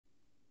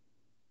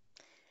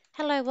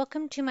Hello,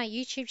 welcome to my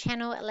YouTube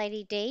channel,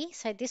 Lady D.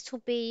 So this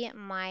will be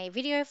my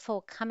video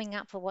for coming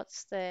up for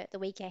what's the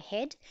week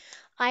ahead.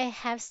 I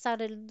have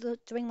started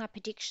doing my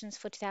predictions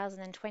for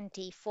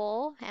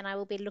 2024, and I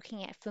will be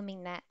looking at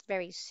filming that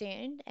very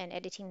soon and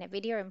editing that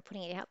video and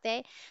putting it out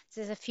there. So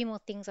there's a few more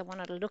things I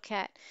wanted to look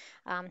at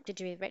to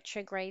do with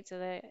retrogrades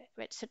or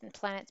certain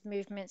planets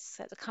movements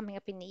that are coming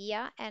up in the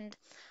year, and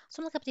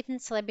so look up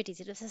different celebrities.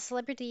 If there's a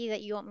celebrity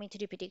that you want me to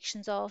do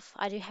predictions of,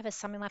 I do have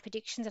some of my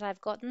predictions that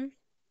I've gotten.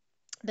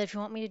 But if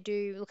you want me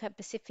to look at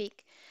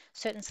specific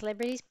certain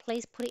celebrities,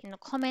 please put it in the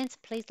comments.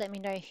 Please let me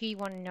know who you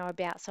want to know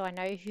about so I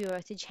know who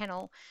are the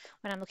channel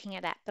when I'm looking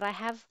at that. But I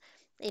have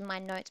in my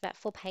notes about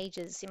 4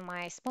 pages in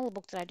my smaller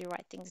book that I do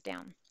write things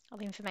down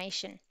of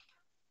information.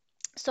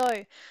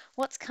 So,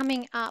 what's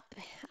coming up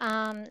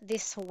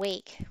this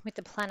week with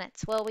the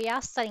planets? Well, we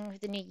are starting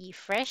with the new year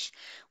fresh.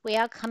 We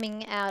are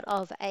coming out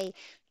of a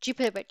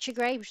Jupiter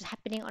retrograde, which is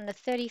happening on the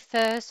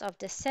 31st of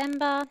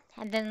December,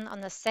 and then on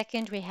the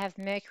 2nd we have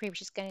Mercury,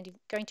 which is going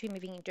to be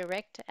moving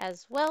direct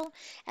as well,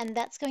 and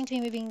that's going to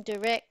be moving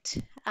direct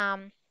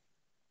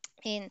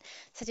in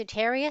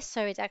Sagittarius.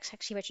 So it's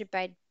actually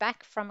retrograde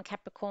back from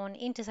Capricorn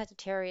into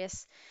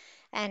Sagittarius,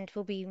 and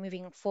will be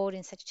moving forward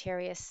in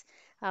Sagittarius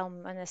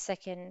on the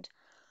 2nd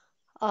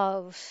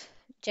of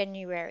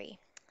January.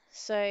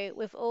 So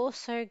we've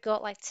also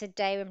got, like,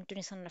 today, I'm doing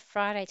this on the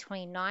Friday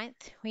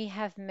 29th, we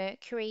have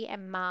Mercury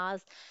and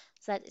Mars.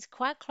 So that is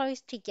quite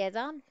close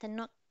together. They're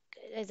not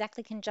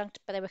exactly conjunct,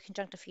 but they were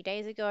conjunct a few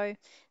days ago.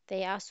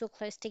 They are still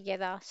close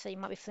together, so you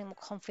might be feeling more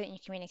confident in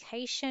your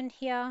communication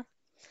here.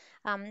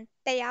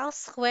 They are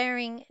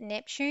squaring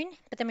Neptune,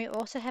 but then we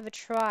also have a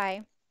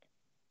try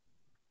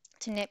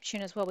to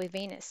Neptune as well with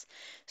Venus.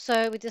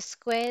 So with the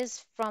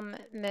squares from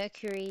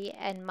Mercury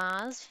and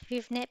Mars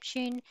with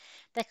Neptune,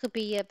 that could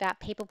be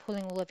about people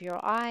pulling all of your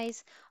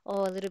eyes,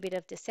 or a little bit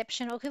of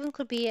deception, or even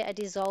could be a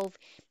dissolve,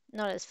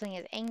 not as feeling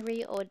as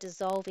angry, or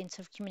dissolve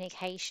into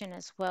communication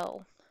as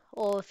well.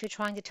 Or if you're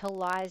trying to tell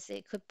lies,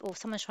 it could, or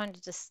someone's trying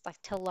to just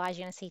like tell lies,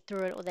 you're going to see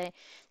through it, or they're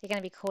going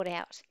to be caught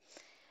out.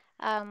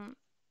 Um,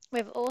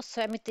 we've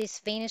also, and with this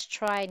Venus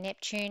tri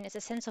Neptune, it's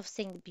a sense of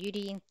seeing the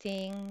beauty in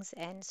things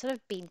and sort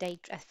of being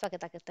I feel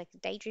like a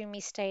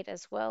daydreamy state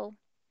as well.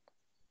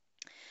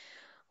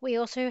 We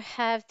also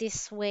have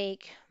this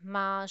week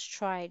Mars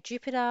tri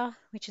Jupiter,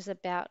 which is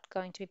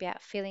going to be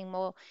about feeling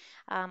more.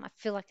 I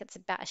feel like it's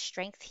about a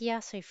strength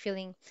here, so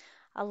feeling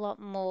a lot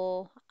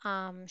more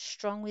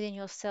strong within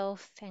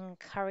yourself and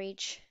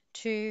courage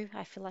too.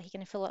 I feel like you're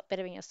going to feel a lot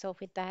better in yourself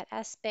with that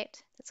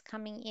aspect that's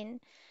coming in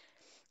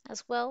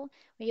as well.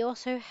 We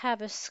also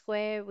have a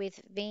square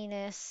with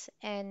Venus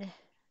and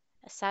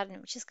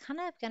Saturn, which is kind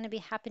of going to be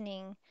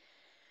happening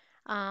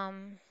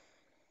um,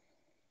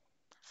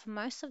 for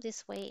most of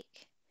this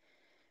week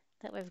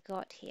that we've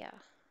got here.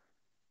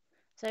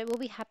 So it will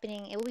be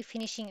happening, it will be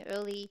finishing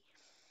early.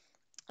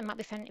 It might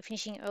be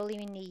finishing early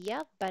in the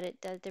year, but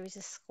there is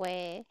a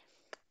square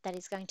that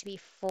is going to be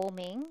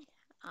forming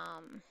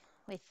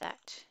with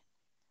that.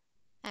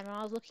 And when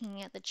I was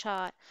looking at the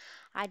chart,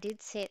 I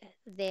did set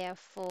there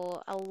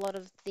for a lot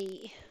of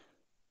the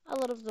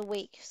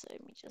week. So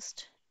let me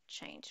just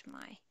change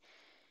my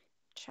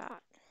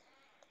chart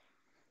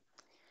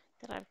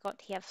that I've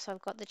got here. So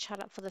I've got the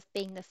chart up for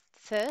being the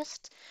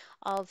first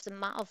of the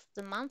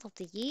month of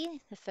the year,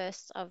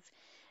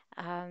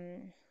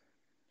 um,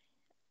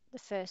 the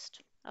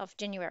first of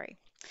January.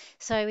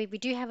 So we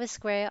do have a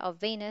square of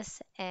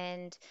Venus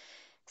and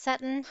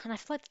Saturn, and I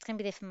feel like it's going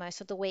to be there for most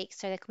of the week.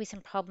 So there could be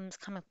some problems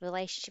coming up with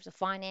relationships or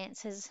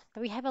finances,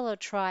 but we have a lot of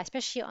try,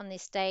 especially on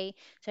this day.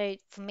 So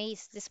for me,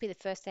 this will be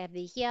the first day of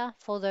the year.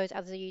 For those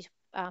other you,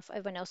 for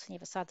everyone else on the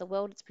other side of the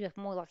world, it's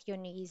more like your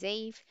New Year's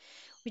Eve.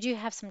 We do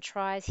have some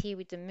tries here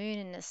with the moon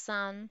and the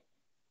sun.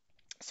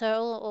 So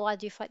all I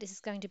do feel like this is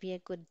going to be a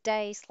good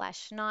day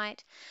slash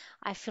night.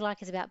 I feel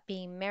like it's about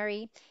being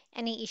merry.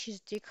 Any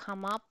issues do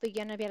come up, but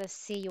you're going to be able to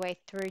see your way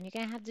through, and you're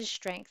going to have the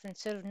strength and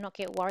sort of not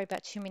get worried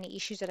about too many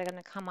issues that are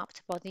going to come up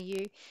to bother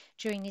you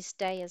during this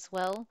day as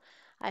well.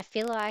 I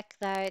feel like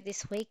though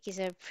this week is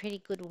a pretty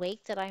good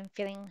week that I'm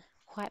feeling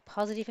quite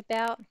positive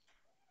about.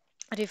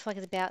 I do feel like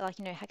it's about, like,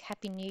 like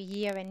Happy New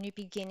Year and new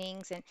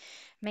beginnings, and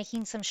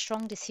making some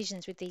strong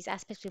decisions with these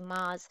aspects with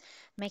Mars,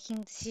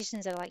 making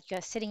decisions that are like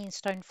you're setting in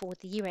stone for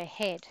the year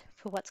ahead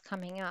for what's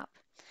coming up.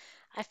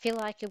 I feel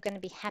like you're going to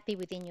be happy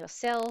within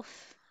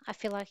yourself. I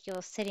feel like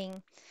you're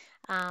setting,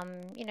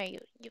 there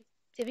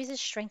is a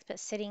strength, but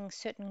setting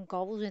certain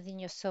goals within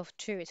yourself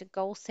too. It's a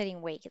goal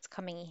setting week. It's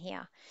coming in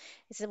here.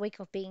 It's a week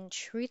of being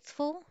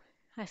truthful.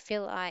 I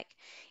feel like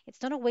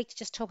it's not a week to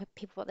just tell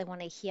people what they want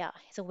to hear.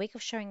 It's a week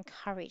of showing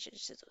courage.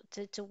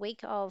 It's a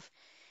week of,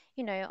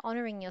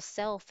 honoring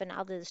yourself and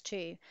others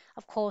too.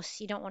 Of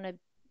course, you don't want to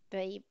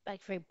be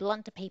like very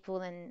blunt to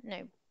people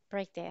and,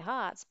 break their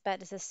hearts,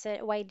 but it's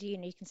a way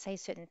you can say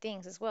certain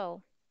things as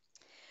well.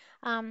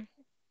 Um,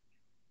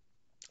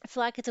 I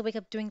feel like it's a week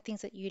of doing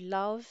things that you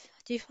love.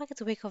 I do feel like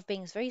it's a week of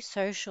being very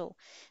social.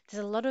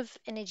 There's a lot of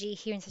energy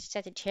here in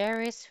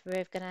Sagittarius.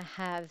 We're going to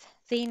have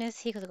Venus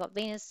here because I've got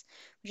Venus,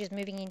 which is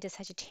moving into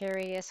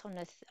Sagittarius on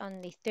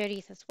the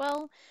 30th as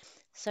well.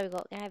 So we're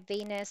going to have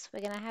Venus,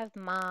 we're going to have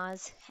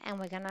Mars, and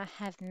we're going to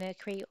have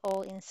Mercury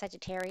all in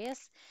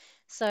Sagittarius.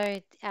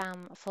 So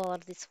for a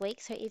lot of this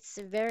week, so it's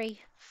a very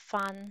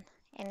fun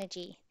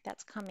energy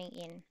that's coming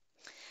in.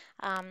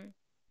 Um,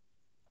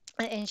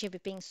 an energy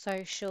of being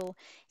social.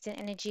 It's an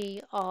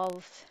energy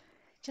of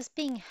just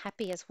being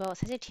happy as well.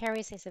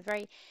 Sagittarius is a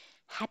very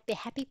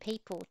happy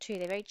people too.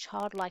 They're very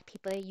childlike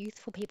people. They're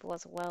youthful people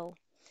as well.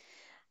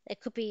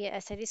 It could be,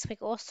 so this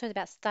week also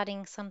about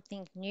starting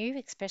something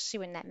new, especially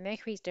when that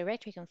Mercury is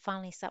direct. We can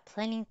finally start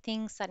planning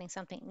things, starting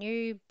something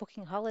new,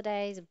 booking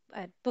holidays,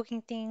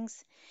 booking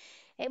things.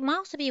 It might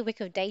also be a week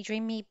of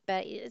daydreaming,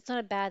 but it's not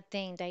a bad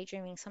thing.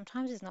 Daydreaming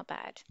sometimes is not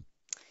bad.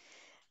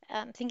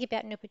 Think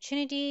about new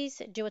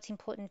opportunities, do what's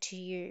important to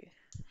you.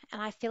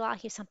 And I feel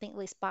like if something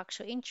really sparks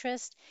your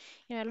interest,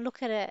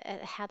 look at it,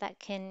 at how that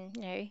can,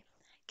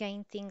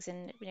 gain things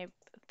and,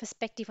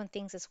 perspective on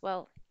things as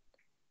well.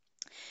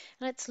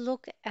 Let's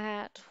look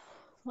at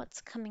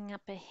what's coming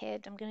up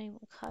ahead. I'm going to,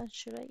 what cards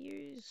should I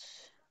use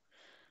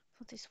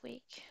for this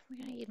week? We're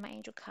going to use my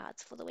angel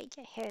cards for the week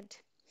ahead.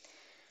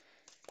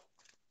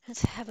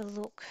 Let's have a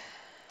look.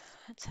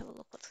 Let's have a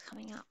look what's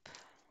coming up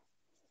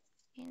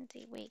in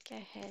the week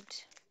ahead.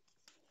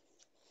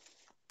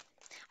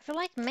 I feel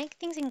like make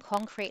things in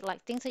concrete,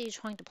 like things that you're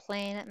trying to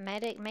plan,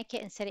 make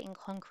it and set it in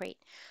concrete.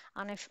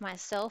 I know for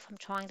myself, I'm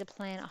trying to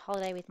plan a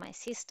holiday with my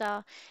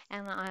sister,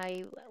 and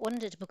I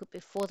wanted to book it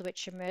before the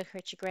Mercury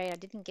retrograde. I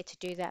didn't get to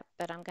do that,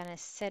 but I'm going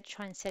to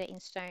try and set it in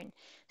stone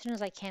as soon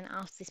as I can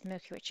after this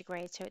Mercury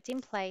retrograde. So it's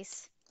in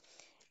place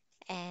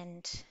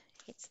and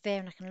it's there,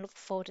 and I can look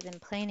forward to them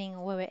planning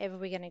or wherever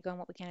we're going to go and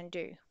what we're going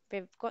to do.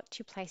 We've got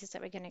two places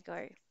that we're going to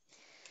go.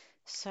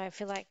 So I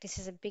feel like this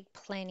is a big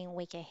planning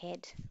week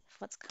ahead for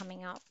what's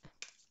coming up.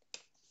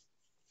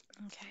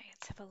 Okay,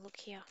 let's have a look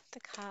here. The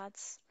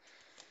cards.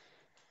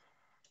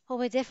 Well,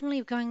 we're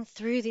definitely going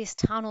through this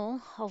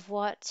tunnel of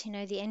what,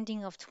 the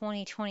ending of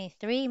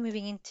 2023,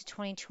 moving into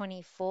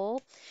 2024.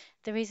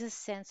 There is a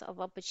sense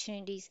of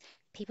opportunities,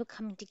 people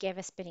coming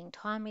together, spending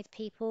time with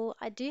people.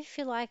 I do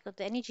feel like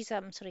the energies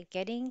that I'm sort of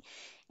getting,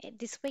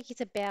 this week is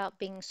about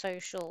being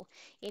social.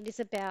 It is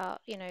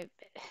about,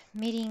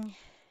 meeting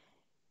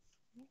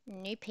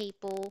new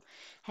people,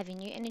 having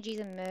new energies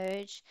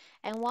emerge.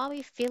 And while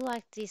we feel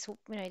like this year,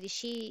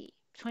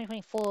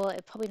 2024,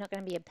 is probably not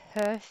going to be a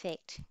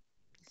perfect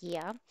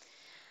year,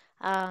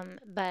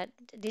 but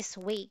this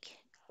week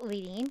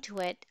leading into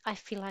it, I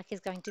feel like is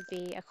going to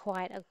be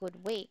quite a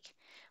good week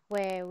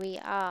where we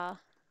are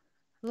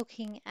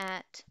looking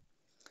at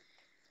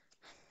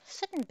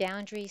certain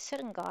boundaries,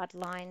 certain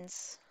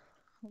guidelines.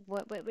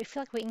 We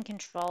feel like we're in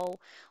control.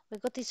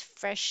 We've got this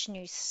fresh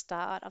new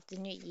start of the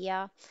new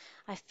year.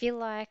 I feel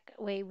like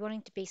we're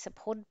wanting to be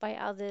supported by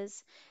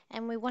others,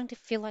 and we want to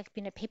feel like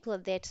people are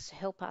there to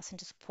help us and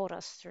to support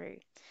us through.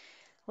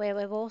 Where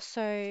we're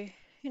also,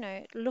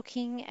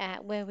 looking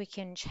at where we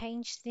can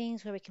change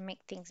things, where we can make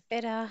things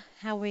better,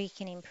 how we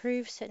can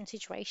improve certain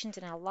situations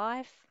in our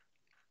life.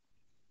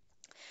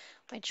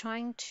 We're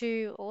trying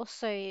to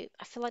also,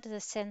 I feel like there's a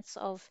sense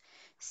of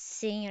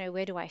seeing,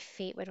 where do I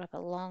fit, where do I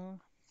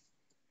belong,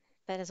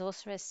 but there's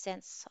also a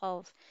sense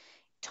of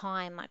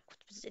time, like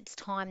it's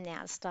time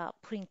now to start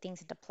putting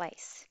things into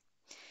place.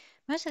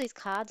 Most of these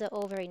cards are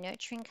all very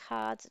nurturing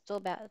cards. It's all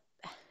about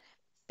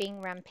being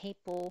around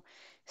people,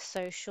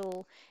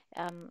 social,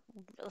 um,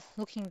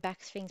 looking back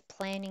things,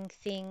 planning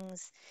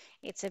things.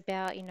 It's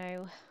about,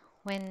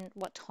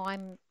 what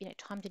time,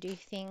 time to do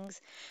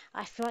things.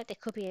 I feel like there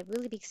could be a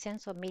really big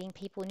sense of meeting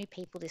people, new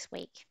people this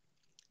week.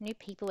 New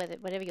people,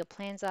 whatever your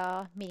plans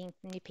are, meeting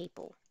new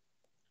people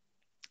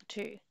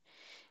too.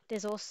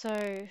 There's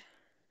also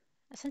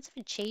a sense of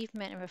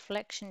achievement and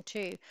reflection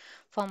too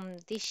from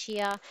this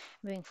year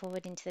moving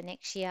forward into the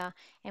next year,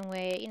 and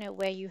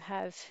where you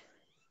have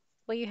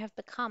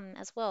become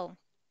as well,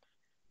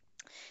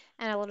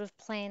 and a lot of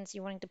plans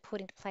you're wanting to put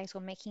into place or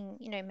making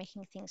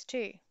things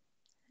too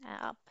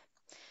up.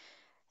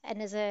 And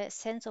there's a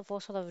sense of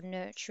also of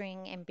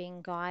nurturing and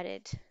being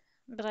guided.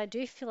 But I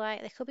do feel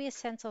like there could be a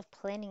sense of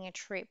planning a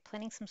trip,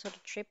 planning some sort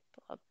of trip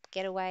or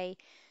getaway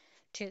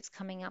to that's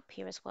coming up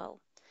here as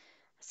well.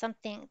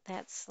 Something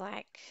that's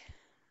like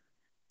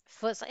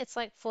it's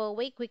like for a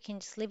week we can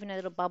just live in a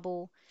little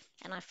bubble,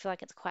 and I feel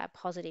like it's quite a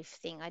positive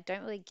thing. I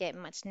don't really get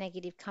much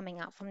negative coming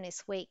up from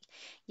this week.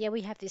 Yeah,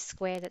 we have this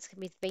square that's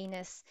with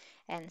Venus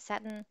and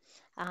Saturn,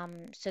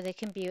 so there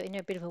can be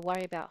a bit of a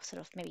worry about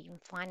sort of maybe even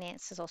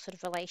finances or sort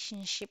of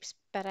relationships.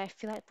 But I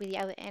feel like with the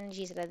other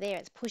energies that are there,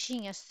 it's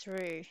pushing us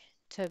through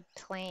to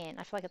plan.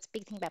 I feel like it's a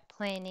big thing about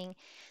planning.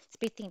 It's a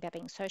big thing about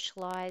being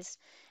socialized.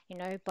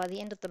 By the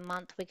end of the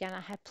month, we're going to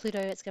have Pluto.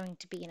 It's going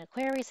to be in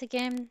Aquarius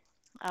again.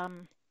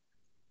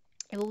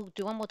 It will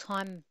do one more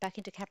time back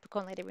into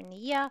Capricorn later in the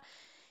year,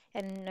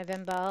 and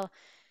November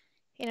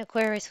in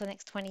Aquarius for the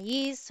next 20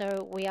 years.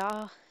 So we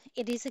are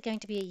it is going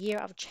to be a year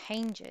of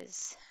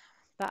changes,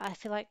 but I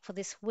feel like for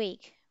this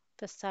week,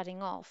 for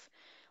starting off,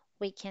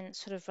 we can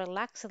sort of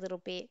relax a little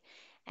bit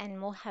and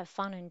more have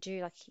fun and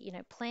do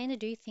like, plan to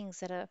do things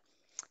that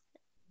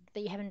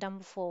you haven't done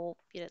before.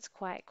 It's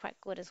quite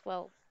good as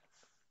well.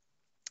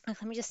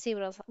 Let me just see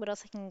what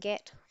else I can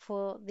get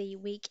for the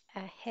week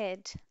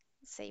ahead.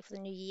 Let's see for the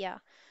new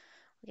year.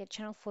 We get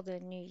channel for the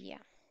new year.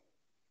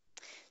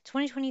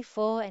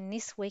 2024 and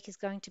this week is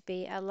going to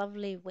be a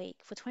lovely week.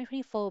 For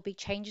 2024, big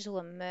changes will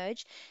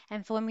emerge.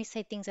 And for when we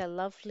say things are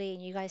lovely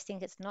and you guys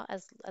think it's not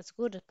as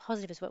good or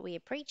positive as what we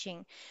are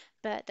preaching,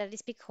 but that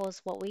is because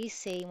what we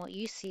see and what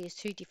you see is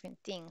two different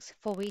things.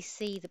 For we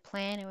see the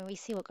plan and when we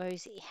see what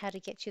goes, how to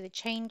get to the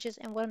changes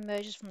and what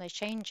emerges from those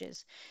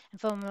changes. And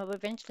from what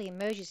eventually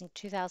emerges in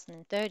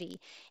 2030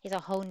 is a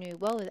whole new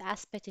world with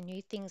aspect and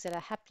new things that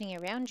are happening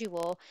around you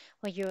all,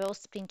 where you're all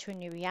stepping into a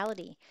new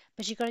reality.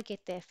 But you got to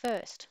get there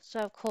first.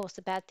 So, of course,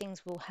 the bad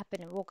things will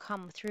happen and will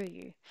come through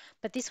you.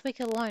 But this week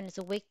alone is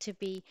a week to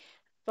be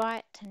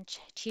bright and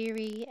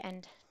cheery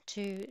and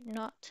to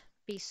not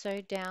be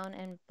so down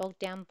and bogged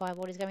down by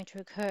what is going to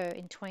occur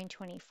in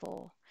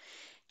 2024.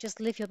 Just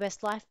live your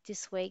best life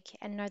this week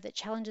and know that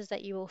challenges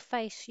that you will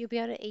face, you'll be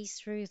able to ease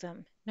through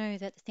them. Know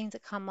that the things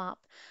that come up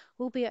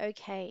will be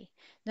okay.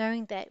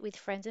 Knowing that with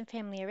friends and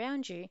family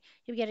around you,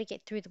 you'll be able to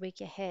get through the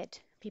week ahead.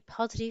 Be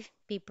positive,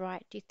 be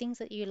bright, do things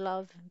that you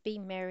love, be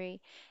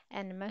merry,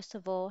 and most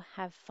of all,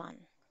 have fun.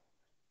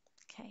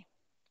 Okay,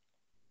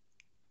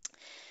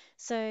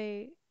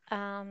 so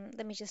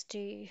let me just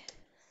do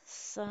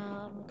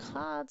some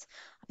cards.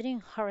 I've been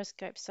doing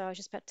horoscopes, so I was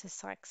just about to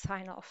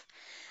sign off.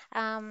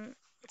 Um,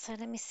 so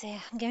let me see.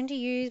 I'm going to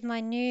use my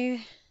new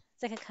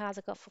deck of cards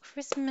I got for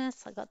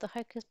Christmas. I got the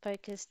Hocus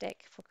Pocus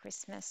deck for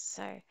Christmas,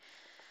 so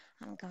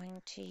I'm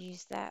going to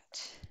use that.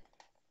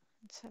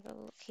 Let's have a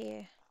look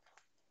here.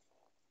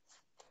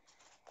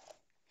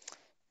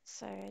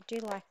 So I do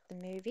like the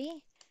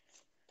movie.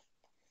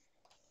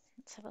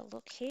 Let's have a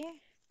look here.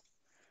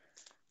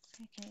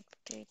 I can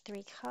do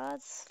 3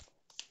 cards.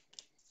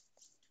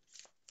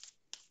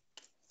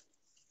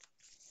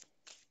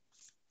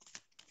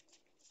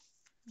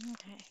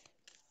 Okay.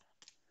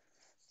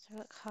 So I've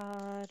got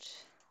card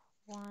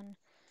 1,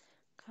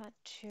 card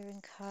 2,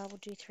 and we'll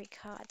do 3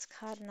 cards.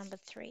 Card number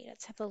 3.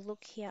 Let's have a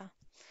look here.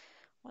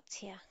 What's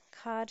here?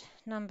 Card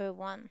number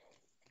 1.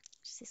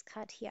 Just this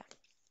card here.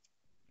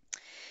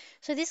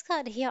 So this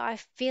card here, I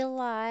feel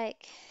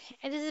like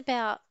it is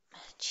about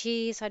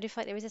cheers. I do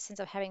feel like there is a sense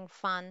of having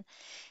fun.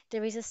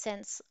 There is a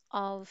sense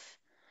of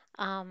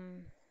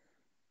um,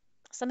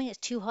 something that's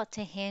too hot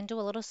to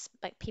handle. A lot of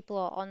like people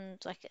are on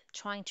like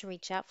trying to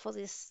reach out for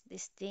this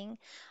thing.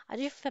 I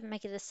do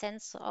make it a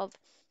sense of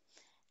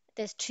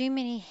there's too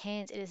many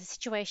hands. It is a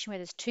situation where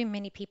there's too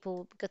many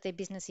people got their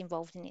business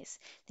involved in this.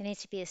 There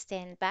needs to be a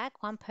stand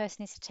back. One person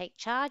needs to take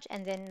charge,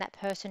 and then that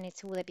person needs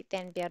to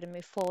then be able to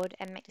move forward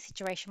and make the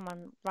situation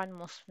run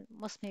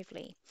more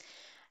smoothly.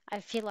 I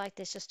feel like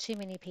there's just too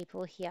many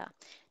people here.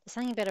 There's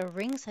something about a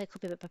ring, so it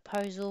could be a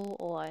proposal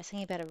or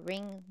something about a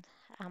ring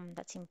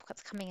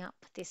that's coming up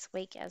this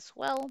week as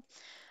well.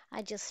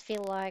 I just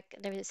feel like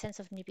there is a sense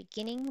of new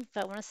beginning,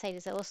 but I want to say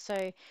there's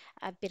also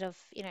a bit of,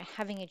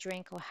 having a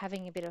drink or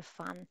having a bit of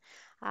fun,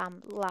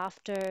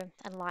 laughter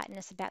and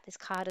lightness about this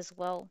card as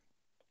well.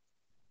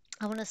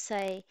 I want to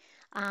say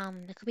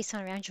there could be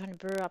someone around you trying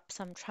to brew up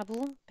some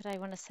trouble, but I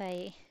want to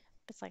say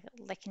it's like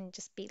they can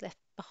just be left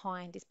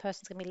behind. This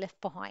person's going to be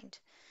left behind.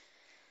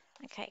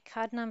 Okay,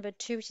 card number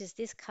 2, which is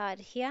this card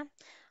here.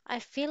 I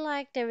feel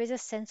like there is a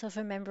sense of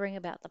remembering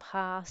about the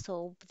past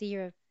or the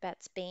year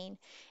that's been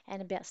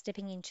and about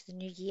stepping into the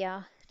new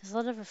year. There's a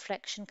lot of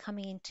reflection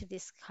coming into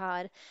this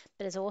card,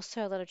 but there's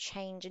also a lot of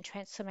change and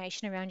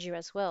transformation around you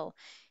as well.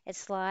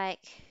 It's like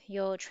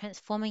you're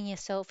transforming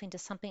yourself into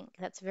something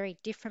that's very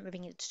different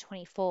moving into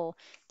 24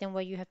 than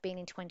where you have been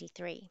in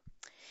 23.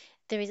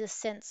 There is a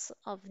sense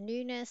of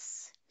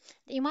newness.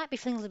 You might be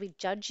feeling a little bit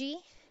judgy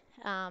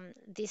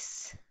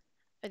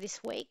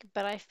this week,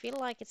 but I feel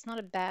like it's not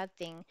a bad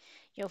thing.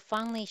 You've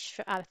finally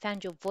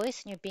found your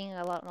voice and you're being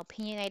a lot more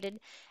opinionated,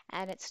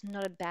 and it's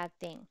not a bad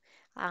thing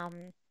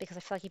because I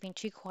feel like you've been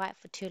too quiet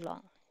for too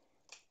long.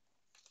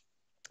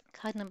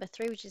 Card number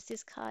 3, which is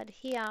this card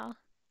here.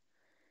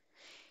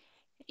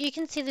 You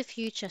can see the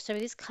future. So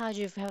with this card,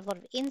 you have a lot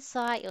of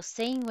insight. You're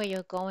seeing where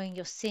you're going.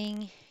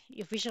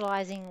 You're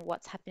visualizing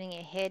what's happening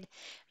ahead.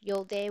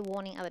 You're there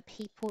warning other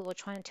people or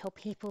trying to tell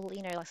people,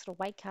 like sort of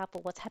wake up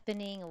or what's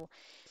happening or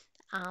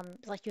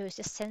like you're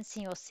just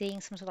sensing or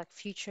seeing some sort of like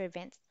future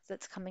events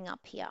that's coming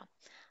up here.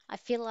 I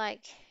feel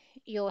like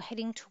you're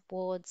heading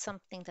towards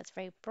something that's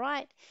very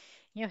bright.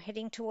 You're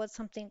heading towards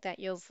something that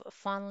you've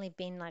finally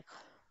been like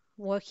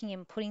working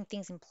and putting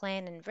things in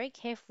plan and very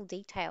careful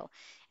detail.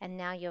 And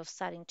now you're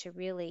starting to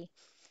really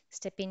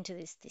step into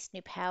this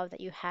new power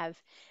that you have.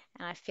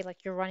 And I feel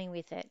like you're running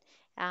with it.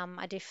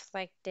 I do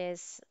feel like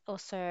there's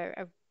also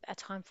a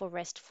time for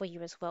rest for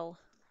you as well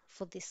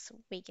for this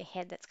week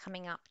ahead that's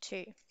coming up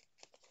too.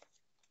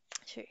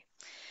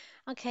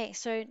 Okay,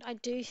 so I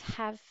do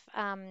have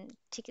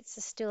tickets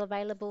are still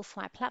available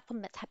for my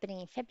platform that's happening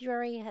in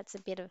February. It's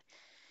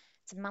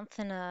a month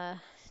and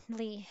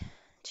nearly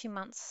 2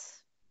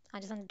 months,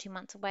 just under 2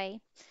 months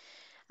away.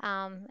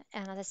 And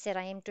as I said,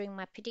 I am doing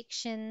my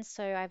predictions,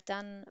 so I've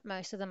done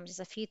most of them. Just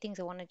a few things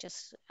I want to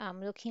just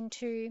look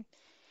into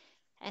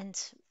and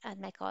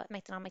make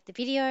the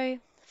video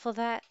for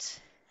that.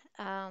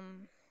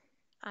 Um,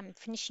 I'm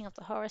finishing up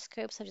the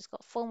horoscopes. I've just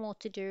got four more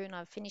to do, and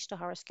I've finished the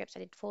horoscopes. I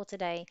did four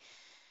today,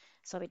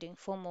 so I'll be doing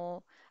four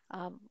more,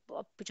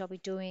 which I'll be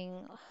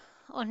doing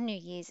on New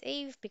Year's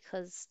Eve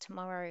because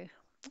tomorrow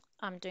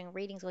I'm doing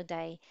readings all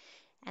day,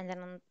 and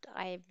then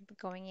I'm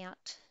going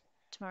out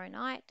tomorrow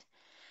night.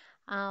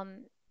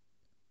 Um,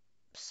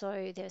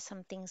 so there's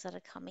some things that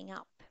are coming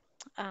up,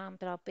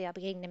 but I'll be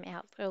getting them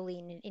out early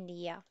in the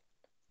year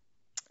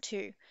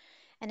too.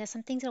 And there's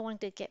some things I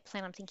wanted to get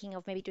planned. I'm thinking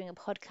of maybe doing a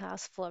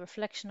podcast for a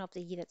reflection of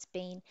the year that's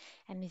been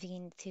and moving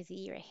into the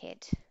year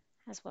ahead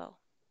as well.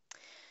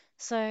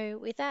 So,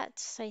 with that,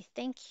 say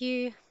thank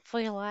you for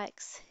your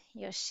likes,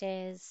 your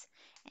shares,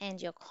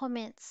 and your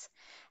comments.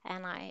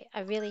 And I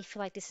really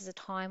feel like this is a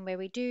time where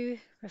we do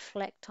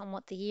reflect on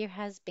what the year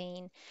has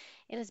been.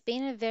 It has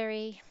been a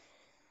very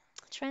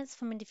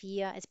transformative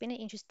year. It's been an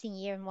interesting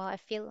year. And while I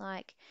feel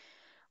like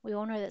we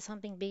all know that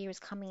something bigger is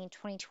coming in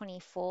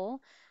 2024,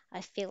 I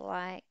feel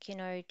like,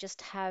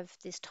 just have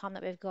this time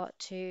that we've got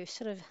to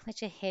sort of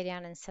let your hair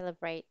down and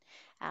celebrate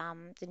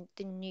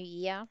the new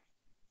year.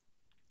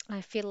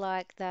 I feel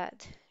like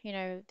that,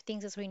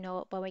 things as we know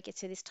it, when we get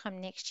to this time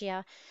next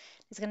year,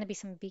 there's going to be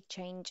some big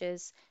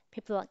changes.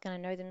 People aren't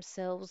going to know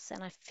themselves,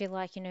 and I feel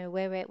like,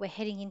 where we're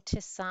heading into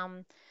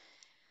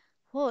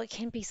well, it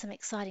can be some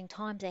exciting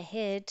times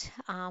ahead.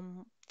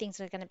 Things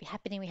that are going to be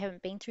happening we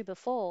haven't been through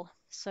before.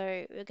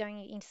 So we're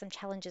going into some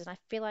challenges, and I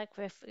feel like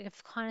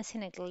we've kind of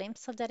seen a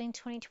glimpse of that in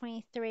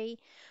 2023,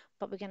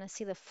 but we're going to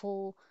see the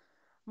full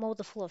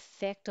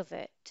effect of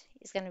it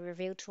is going to be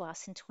revealed to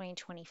us in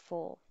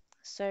 2024.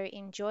 So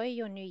enjoy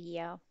your new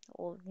year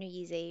or New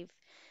Year's Eve.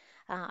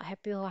 I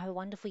hope you all have a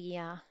wonderful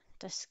year.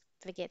 Just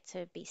forget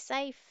to be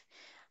safe,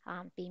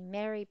 be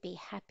merry, be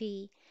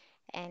happy,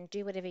 and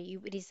do whatever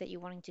it is that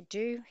you're wanting to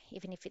do.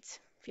 Even if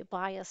you're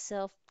by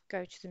yourself,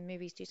 go to the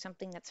movies, do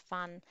something that's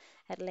fun,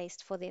 at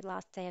least for the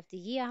last day of the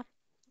year.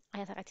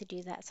 I like to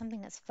do that,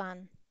 something that's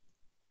fun,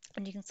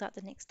 and you can start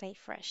the next day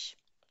fresh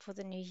for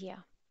the new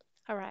year.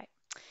 All right.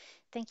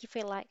 Thank you for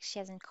your likes,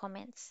 shares, and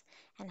comments,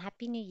 and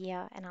Happy New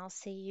Year. And I'll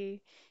see you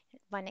in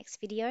my next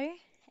video.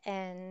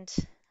 And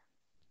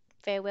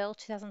farewell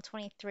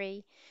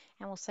 2023,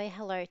 and we'll say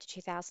hello to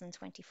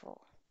 2024.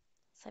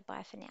 So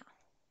bye for now.